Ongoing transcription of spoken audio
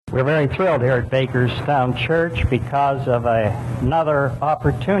We're very thrilled here at Bakerstown Church because of another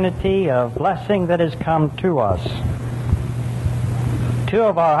opportunity of blessing that has come to us. Two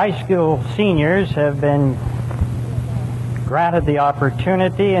of our high school seniors have been granted the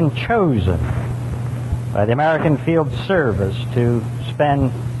opportunity and chosen by the American Field Service to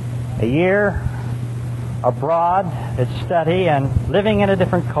spend a year abroad at study and living in a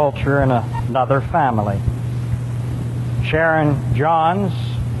different culture in another family. Sharon Johns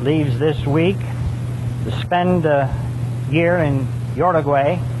leaves this week to spend a year in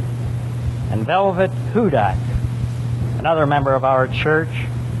Uruguay, and Velvet Hudak, another member of our church,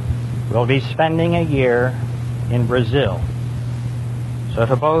 will be spending a year in Brazil. So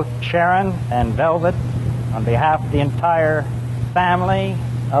to both Sharon and Velvet, on behalf of the entire family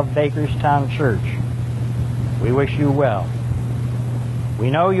of Bakerstown Church, we wish you well.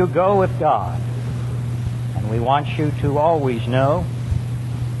 We know you go with God, and we want you to always know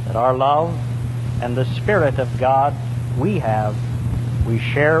that our love and the Spirit of God we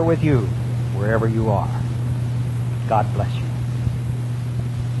share with you wherever you are. God bless you.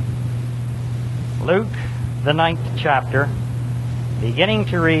 Luke, the 9th chapter, beginning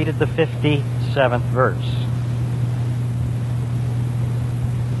to read at the 57th verse.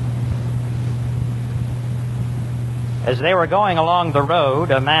 As they were going along the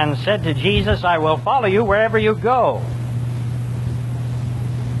road, a man said to Jesus, "I will follow you wherever you go."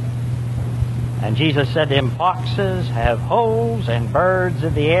 And Jesus said to him, "Foxes have holes, and birds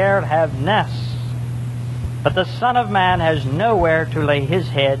of the air have nests, but the Son of Man has nowhere to lay his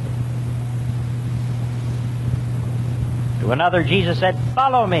head." To another Jesus said,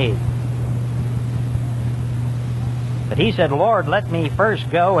 "Follow me." But he said, "Lord, let me first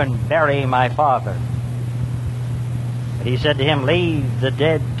go and bury my father." But he said to him, "Leave the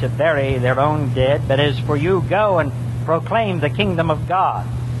dead to bury their own dead, but as for you, go and proclaim the kingdom of God."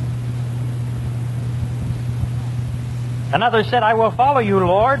 Another said, "I will follow you,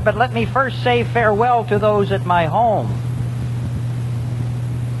 Lord, but let me first say farewell to those at my home."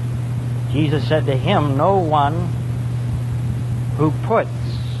 Jesus said to him, "No one who puts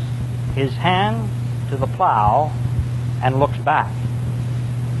his hand to the plow and looks back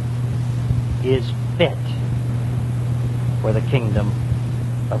is fit for the kingdom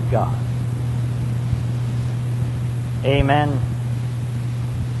of God." Amen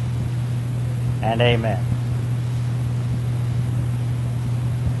and amen.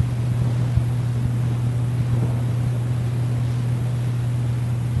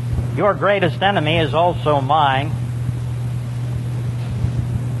 Your greatest enemy is also mine.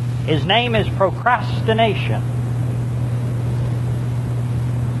 His name is procrastination.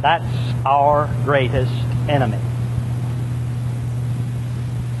 That's our greatest enemy.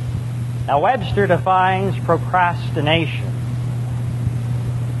 Now, Webster defines procrastination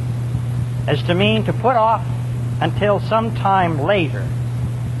as to mean to put off until some time later,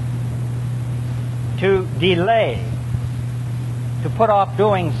 to delay, to put off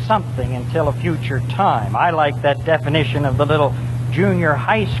doing something until a future time. I like that definition of the little junior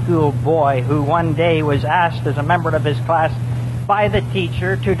high school boy who one day was asked as a member of his class by the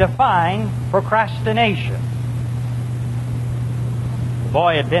teacher to define procrastination. The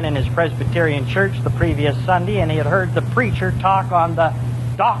boy had been in his Presbyterian church the previous Sunday, and he had heard the preacher talk on the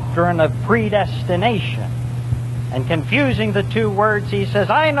doctrine of predestination. And confusing the two words, he says,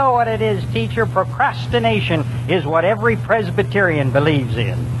 "I know what it is, teacher. Procrastination is what every Presbyterian believes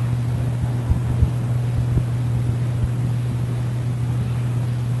in."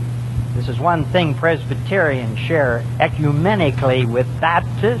 This is one thing Presbyterians share ecumenically with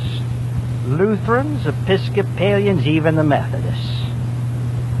Baptists, Lutherans, Episcopalians, even the Methodists.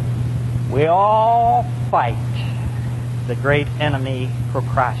 We all fight the great enemy,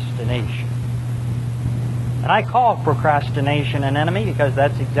 procrastination. And I call procrastination an enemy because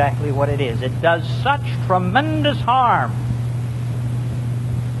that's exactly what it is. It does such tremendous harm.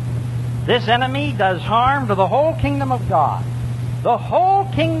 This enemy does harm to the whole kingdom of God. The whole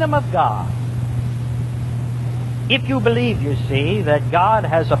kingdom of God. If you believe, you see, that God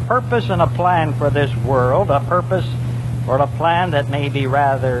has a purpose and a plan for this world, a purpose or a plan that may be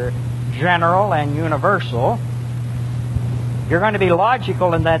rather general and universal, you're going to be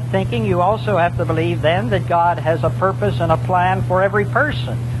logical in that thinking. You also have to believe then that God has a purpose and a plan for every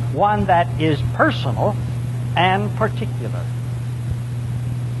person, one that is personal and particular.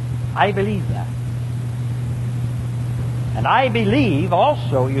 I believe that. And I believe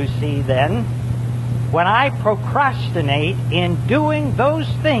also, you see then, when I procrastinate in doing those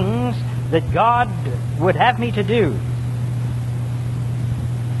things that God would have me to do,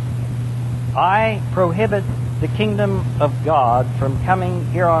 I prohibit the kingdom of God from coming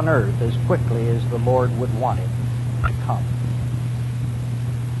here on earth as quickly as the Lord would want it to come.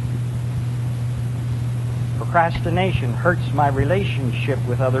 Procrastination hurts my relationship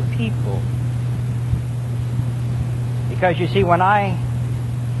with other people. Because you see, when I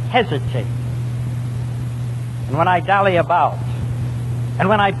hesitate, and when I dally about, and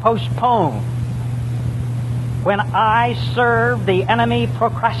when I postpone, when I serve the enemy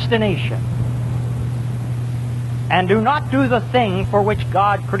procrastination, and do not do the thing for which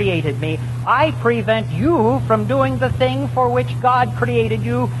God created me, I prevent you from doing the thing for which God created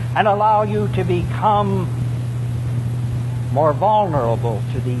you, and allow you to become more vulnerable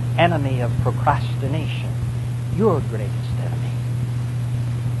to the enemy of procrastination, your greatest enemy.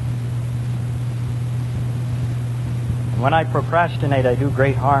 And when I procrastinate, I do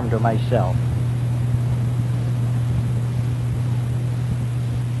great harm to myself.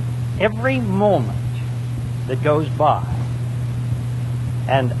 Every moment that goes by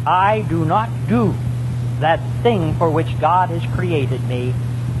and I do not do that thing for which God has created me,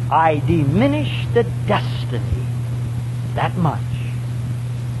 I diminish the destiny that much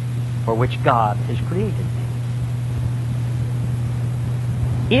for which God has created me.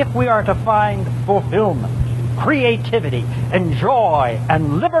 If we are to find fulfillment, creativity, and joy,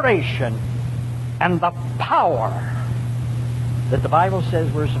 and liberation, and the power that the Bible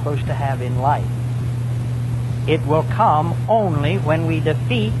says we're supposed to have in life, it will come only when we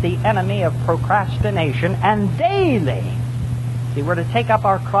defeat the enemy of procrastination, and daily. See, we're to take up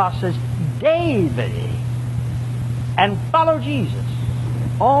our crosses daily and follow Jesus.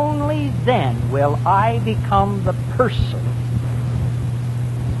 Only then will I become the person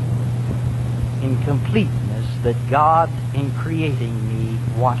in completeness that God, in creating me,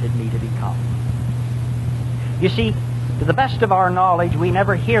 wanted me to become. You see, to the best of our knowledge, we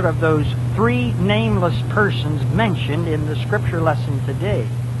never hear of those three nameless persons mentioned in the scripture lesson today.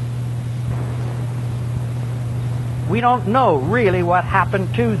 We don't know really what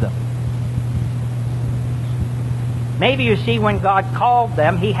happened to them. Maybe, you see, when God called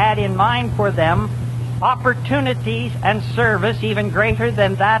them, He had in mind for them opportunities and service even greater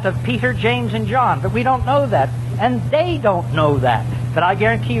than that of Peter, James, and John. But we don't know that, and they don't know that. But I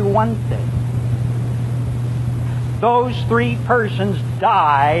guarantee you one thing. Those three persons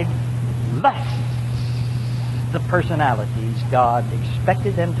died less the personalities God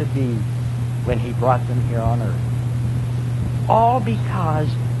expected them to be when He brought them here on earth. All because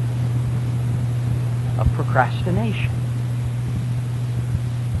of procrastination.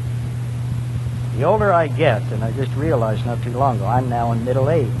 The older I get, and I just realized not too long ago, I'm now in middle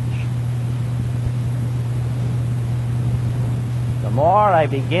age, the more I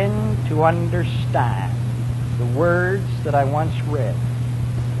begin to understand the words that I once read.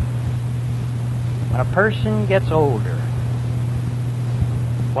 When a person gets older,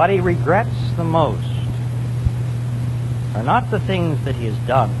 what he regrets the most are not the things that he has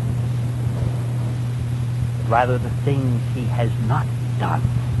done, but rather the things he has not done.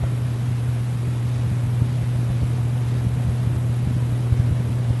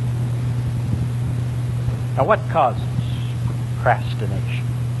 Now, what causes procrastination?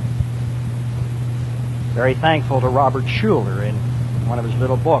 Very thankful to Robert Schuller in one of his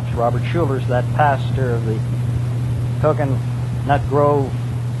little books. Robert Schuller's that pastor of the Coconut Grove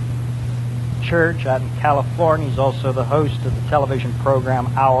Church out in California. He's also the host of the television program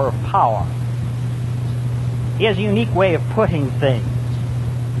Hour of Power. He has a unique way of putting things.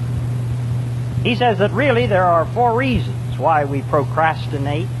 He says that really there are 4 reasons why we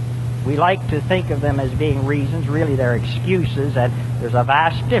procrastinate. We like to think of them as being reasons. Really, they're excuses, and there's a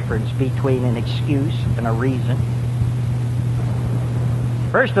vast difference between an excuse and a reason.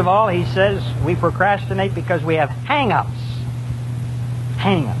 First of all, he says we procrastinate because we have hang-ups.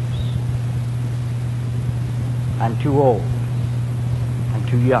 Hang-ups. I'm too old. I'm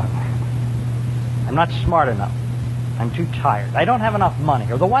too young. I'm not smart enough. I'm too tired. I don't have enough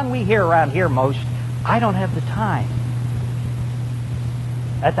money. Or the one we hear around here most, I don't have the time.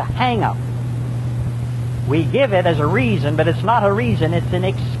 That's a hang-up. We give it as a reason, but it's not a reason, it's an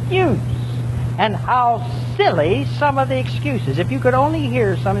excuse. And how silly some of the excuses. If you could only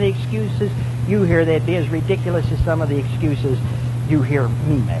hear some of the excuses you hear, they'd be as ridiculous as some of the excuses you hear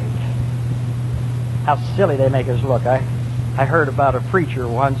me make. How silly they make us look. I heard about a preacher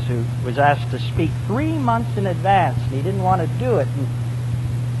once who was asked to speak 3 months in advance, and he didn't want to do it. And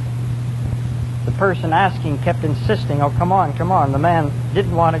the person asking kept insisting, oh, come on, come on. The man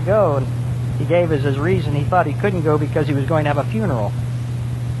didn't want to go, and he gave as his reason he thought he couldn't go because he was going to have a funeral.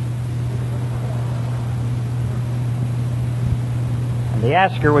 And the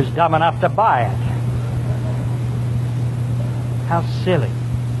asker was dumb enough to buy it. How silly.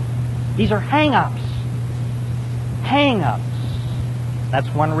 These are hang-ups. Hang-ups. That's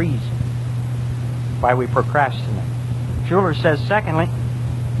one reason why we procrastinate. Schuller says, secondly,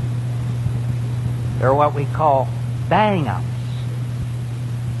 they're what we call bang-ups.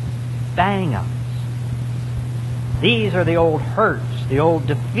 Bang-ups. These are the old hurts, the old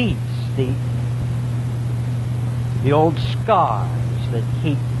defeats, the old scars that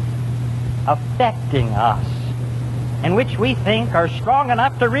keep affecting us, and which we think are strong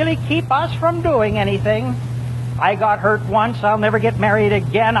enough to really keep us from doing anything. I got hurt once, I'll never get married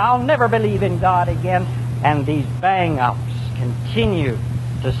again, I'll never believe in God again. And these bang-ups continue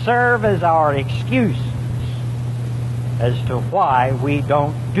to serve as our excuses as to why we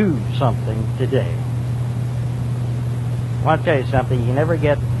don't do something today. I want to tell you something, you never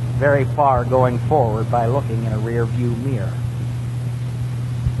get very far going forward by looking in a rear view mirror.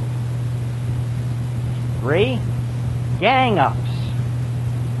 3, gang-ups.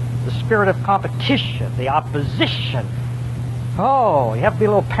 The spirit of competition, the opposition. Oh, you have to be a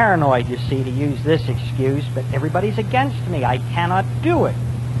little paranoid, you see, to use this excuse, but everybody's against me. I cannot do it.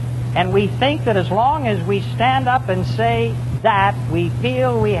 And we think that as long as we stand up and say that, we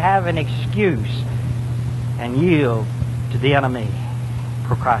feel we have an excuse and yield to the enemy,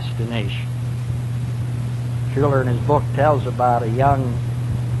 procrastination. Schuller in his book tells about a young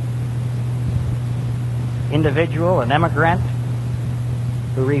individual, an immigrant,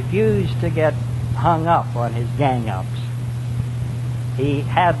 who refused to get hung up on his gang-ups. He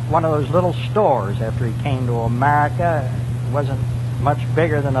had one of those little stores after he came to America. It wasn't much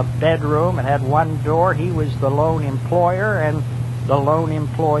bigger than a bedroom. It had one door. He was the lone employer and the lone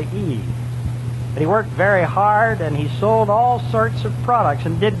employee. But he worked very hard, and he sold all sorts of products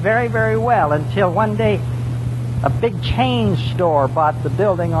and did very, very well until one day a big chain store bought the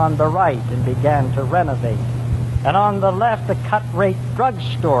building on the right and began to renovate. And on the left, a cut-rate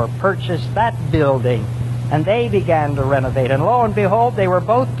drugstore purchased that building, and they began to renovate. And lo and behold, they were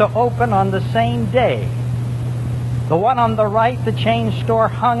both to open on the same day. The one on the right, the chain store,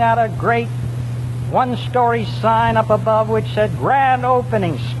 hung out a great one-story sign up above which said, "Grand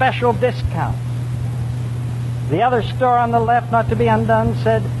Opening, Special Discount." The other store on the left, not to be undone,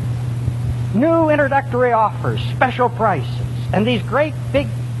 said, "New introductory offers, special prices." And these great big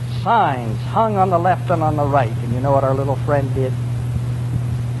signs hung on the left and on the right. And you know what our little friend did?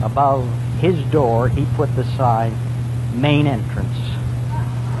 Above his door, he put the sign, "Main Entrance."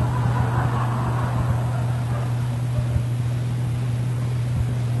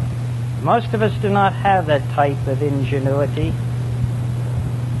 Most of us do not have that type of ingenuity.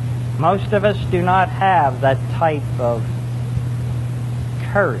 Most of us do not have that type of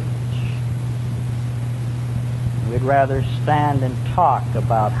courage. We'd rather stand and talk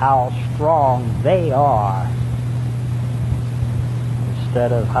about how strong they are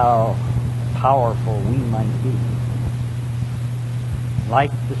instead of how powerful we might be.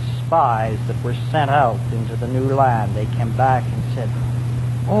 Like the spies that were sent out into the new land, they came back and said,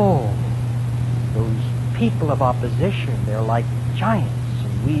 "Oh, those people of opposition, they're like giants,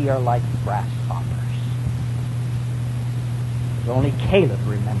 and we are like grasshoppers." It was only Caleb,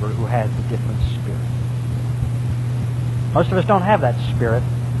 remember, who had the different spirit. Most of us don't have that spirit.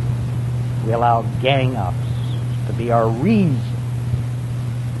 We allow gang-ups to be our reason,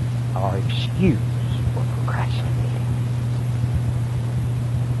 our excuse for procrastinating.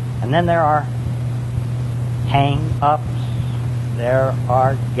 And then there are hang-ups. There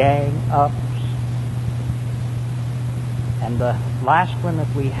are gang-ups. And the last one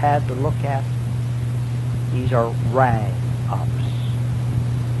that we had to look at, these are rang-ups.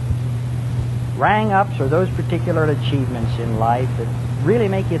 Rang-ups are those particular achievements in life that really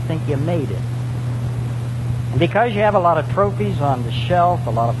make you think you made it. And because you have a lot of trophies on the shelf, a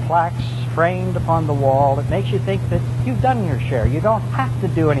lot of plaques framed upon the wall, it makes you think that you've done your share. You don't have to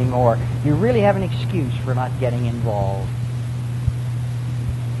do any more. You really have an excuse for not getting involved.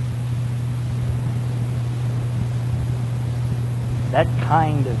 That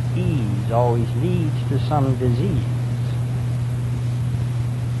kind of ease always leads to some disease.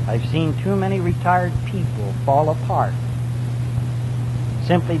 I've seen too many retired people fall apart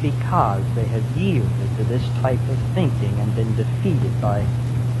simply because they have yielded to this type of thinking and been defeated by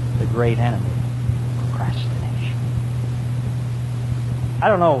the great enemy, procrastination. I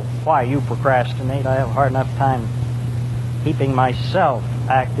don't know why you procrastinate. I have a hard enough time keeping myself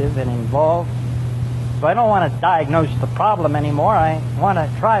active and involved. So I don't want to diagnose the problem anymore. I want to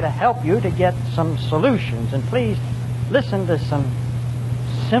try to help you to get some solutions. And please listen to some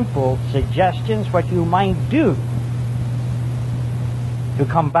simple suggestions what you might do to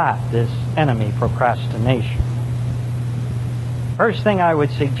combat this enemy, procrastination. First thing I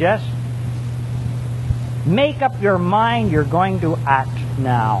would suggest, make up your mind you're going to act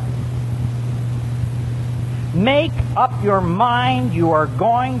now. Make up your mind you are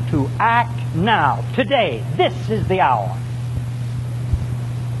going to act now. Today. This is the hour.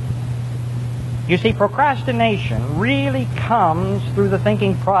 You see, procrastination really comes through the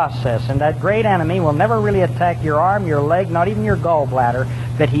thinking process, and that great enemy will never really attack your arm, your leg, not even your gallbladder,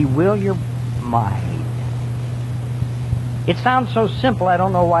 but he will your mind. It sounds so simple, I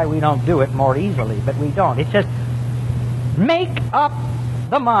don't know why we don't do it more easily, but we don't. It's just make up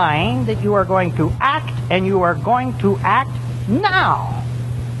the mind that you are going to act, and you are going to act now.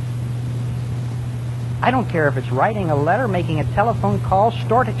 I don't care if it's writing a letter, making a telephone call,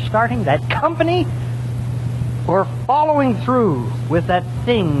 starting that company, or following through with that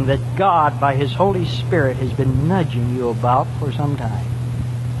thing that God, by His Holy Spirit, has been nudging you about for some time.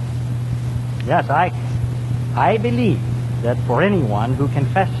 Yes, I believe that for anyone who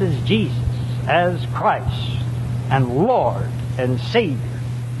confesses Jesus as Christ and Lord and Savior,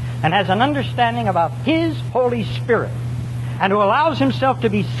 and has an understanding about His Holy Spirit, and who allows himself to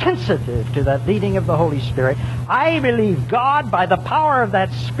be sensitive to that leading of the Holy Spirit, I believe God, by the power of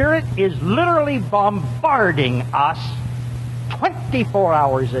that Spirit, is literally bombarding us 24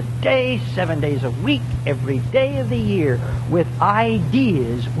 hours a day, 7 days a week, every day of the year, with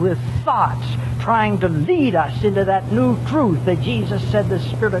ideas, with thoughts, trying to lead us into that new truth that Jesus said the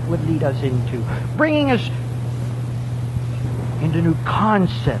Spirit would lead us into, bringing us into new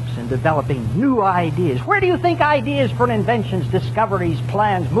concepts and developing new ideas. Where do you think ideas for inventions, discoveries,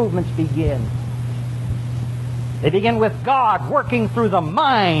 plans, movements begin? They begin with God working through the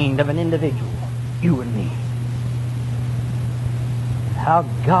mind of an individual, you and me. How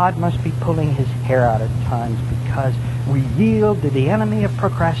God must be pulling His hair out at times because we yield to the enemy of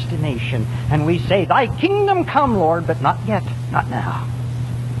procrastination and we say, Thy kingdom come, Lord, but not yet, not now.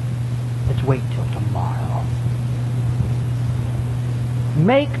 Let's wait till tomorrow.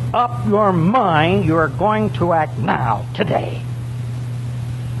 Make up your mind you are going to act now, today.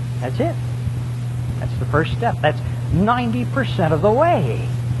 That's it. That's the first step. That's 90% of the way.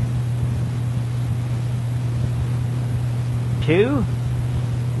 2,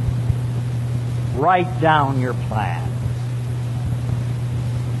 write down your plan.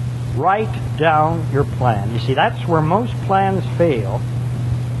 Write down your plan. You see, that's where most plans fail.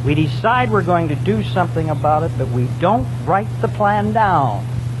 We decide we're going to do something about it, but we don't write the plan down.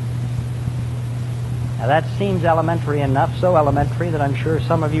 Now that seems elementary enough, so elementary that I'm sure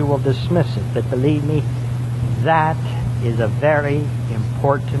some of you will dismiss it. But believe me, that is a very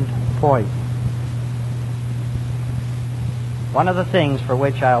important point. One of the things for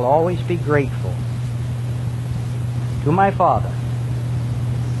which I'll always be grateful to my father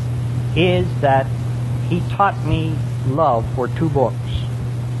is that he taught me love for 2 books.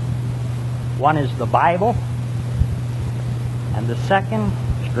 One is the Bible, and the second,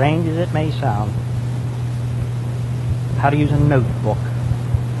 strange as it may sound, how to use a notebook.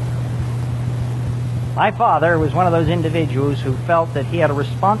 My father was one of those individuals who felt that he had a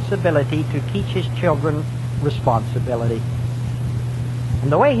responsibility to teach his children responsibility.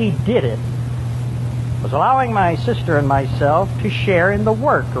 And the way he did it was allowing my sister and myself to share in the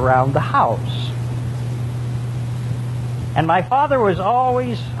work around the house. And my father was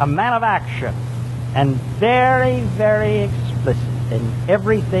always a man of action and very, very explicit in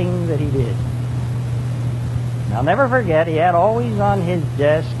everything that he did. And I'll never forget, he had always on his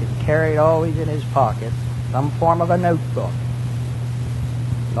desk and carried always in his pocket some form of a notebook.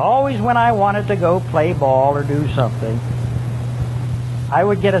 And always when I wanted to go play ball or do something, I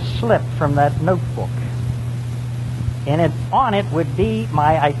would get a slip from that notebook. And on it would be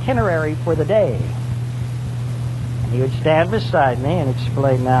my itinerary for the day. He would stand beside me and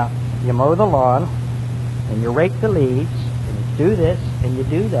explain, now, you mow the lawn, and you rake the leaves, and you do this, and you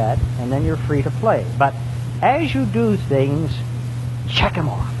do that, and then you're free to play. But as you do things, check them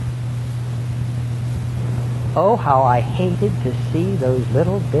off. Oh, how I hated to see those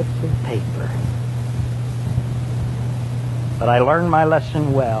little bits of paper. But I learned my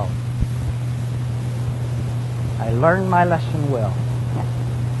lesson well. I learned my lesson well.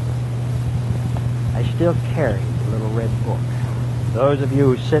 I still carry little red book. Those of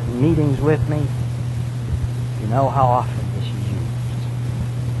you who sit in meetings with me, you know how often this is used.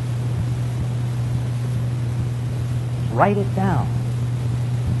 Write it down.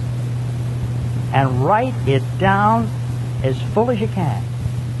 And write it down as full as you can.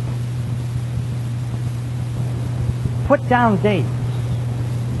 Put down dates.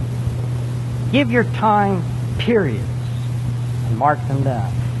 Give your time periods and mark them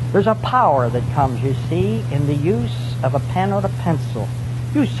down. There's a power that comes, you see, in the use of a pen or a pencil.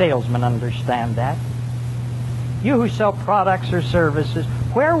 You salesmen understand that. You who sell products or services,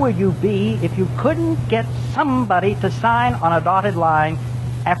 where would you be if you couldn't get somebody to sign on a dotted line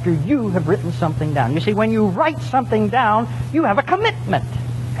after you have written something down? You see, when you write something down, you have a commitment.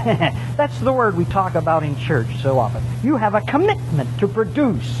 That's the word we talk about in church so often. You have a commitment to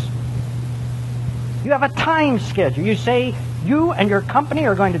produce. You have a time schedule. You say you and your company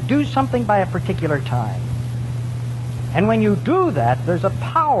are going to do something by a particular time. And when you do that, there's a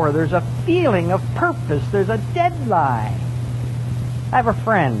power, there's a feeling of purpose, there's a deadline. I have a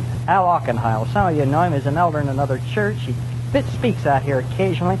friend, Al Ockenheil. Some of you know him as an elder in another church. He speaks out here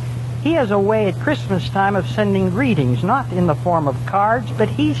occasionally. He has a way at Christmas time of sending greetings, not in the form of cards, but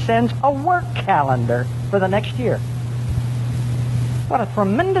he sends a work calendar for the next year. What a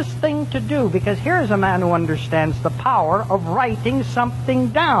tremendous thing to do, because here's a man who understands the power of writing something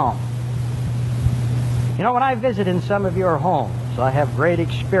down. You know, when I visit in some of your homes, I have great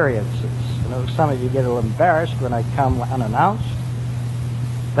experiences. You know, some of you get a little embarrassed when I come unannounced.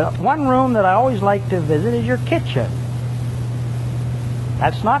 But one room that I always like to visit is your kitchen.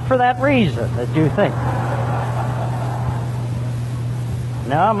 That's not for that reason that you think.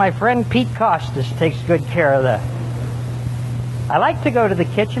 No, my friend Pete Costas takes good care of that. I like to go to the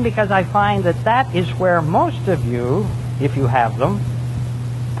kitchen because I find that that is where most of you, if you have them,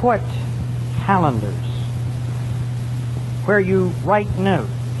 put calendars, where you write notes,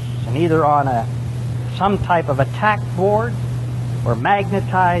 and either on some type of a tack board or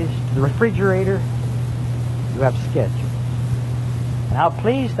magnetized to the refrigerator, you have schedules. And how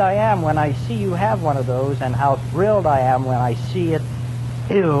pleased I am when I see you have one of those, and how thrilled I am when I see it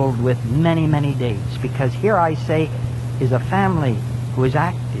filled with many, many dates. Because here I say is a family who is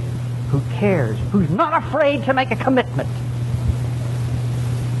active, who cares, who's not afraid to make a commitment,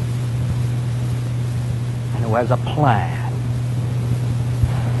 and who has a plan.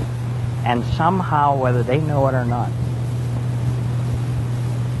 And somehow, whether they know it or not,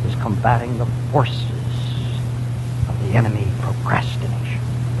 is combating the forces of the enemy, procrastination.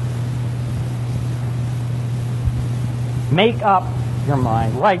 Make up your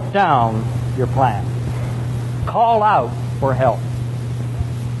mind. Write down your plan. Call out for help.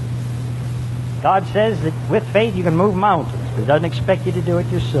 God says that with faith you can move mountains, but He doesn't expect you to do it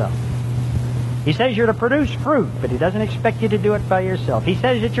yourself. He says you're to produce fruit, but He doesn't expect you to do it by yourself. He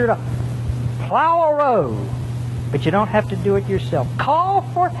says that you're to plow a road, but you don't have to do it yourself. Call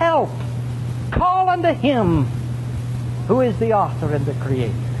for help. Call unto Him who is the author and the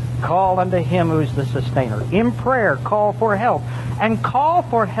creator. Call unto Him who is the sustainer. In prayer, call for help. And call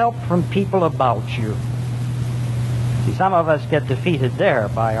for help from people about you. See, some of us get defeated there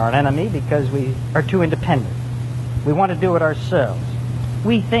by our enemy because we are too independent. We want to do it ourselves.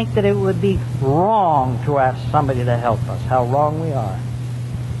 We think that it would be wrong to ask somebody to help us. How wrong we are.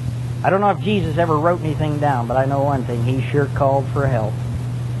 I don't know if Jesus ever wrote anything down, but I know one thing. He sure called for help.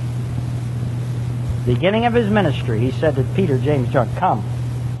 Beginning of His ministry, He said to Peter, James, John, come,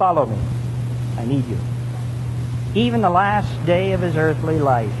 follow me. I need you. Even the last day of His earthly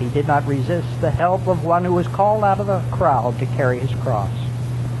life, He did not resist the help of one who was called out of the crowd to carry His cross.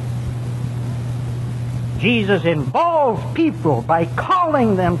 Jesus involved people by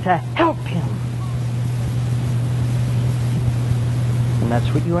calling them to help Him. And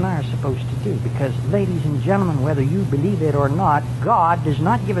that's what you and I are supposed to do. Because, ladies and gentlemen, whether you believe it or not, God does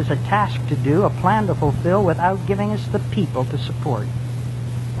not give us a task to do, a plan to fulfill, without giving us the people to support.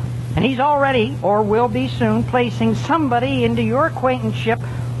 And He's already, or will be soon, placing somebody into your acquaintanceship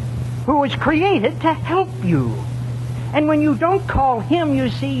who was created to help you. And when you don't call him, you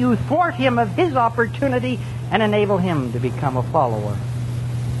see, you thwart him of his opportunity and enable him to become a follower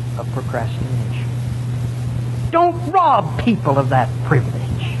of procrastination. Don't rob people of that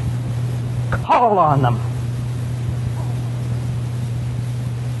privilege. Call on them.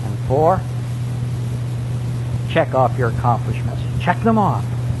 And 4, check off your accomplishments. Check them off.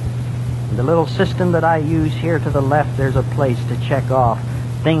 In the little system that I use here to the left, there's a place to check off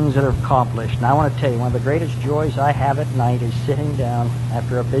things that are accomplished. And I want to tell you, one of the greatest joys I have at night is sitting down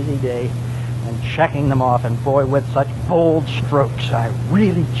after a busy day and checking them off. And boy, with such bold strokes, I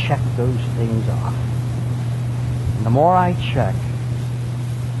really check those things off. And the more I check,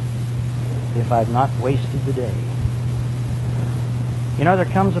 if I've not wasted the day, you know, there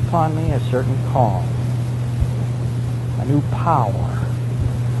comes upon me a certain calm, a new power,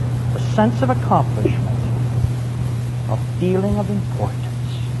 a sense of accomplishment, a feeling of importance.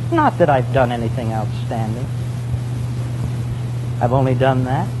 Not that I've done anything outstanding. I've only done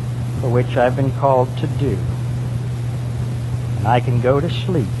that for which I've been called to do. And I can go to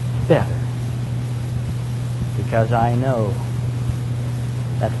sleep better because I know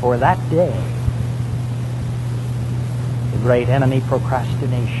that for that day, the great enemy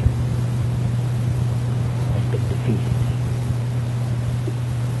procrastination has been defeated.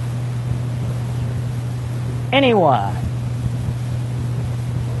 Anyone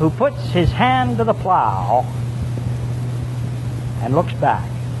who puts his hand to the plow and looks back,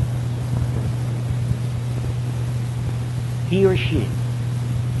 he or she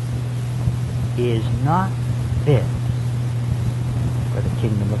is not fit for the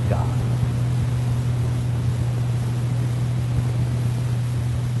kingdom of God.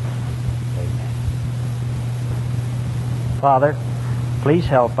 Amen. Father, please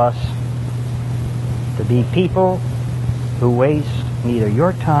help us to be people who waste neither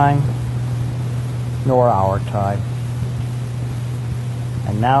your time nor our time.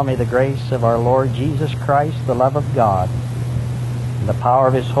 And now may the grace of our Lord Jesus Christ, the love of God, and the power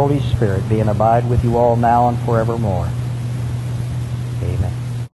of His Holy Spirit be and abide with you all now and forevermore.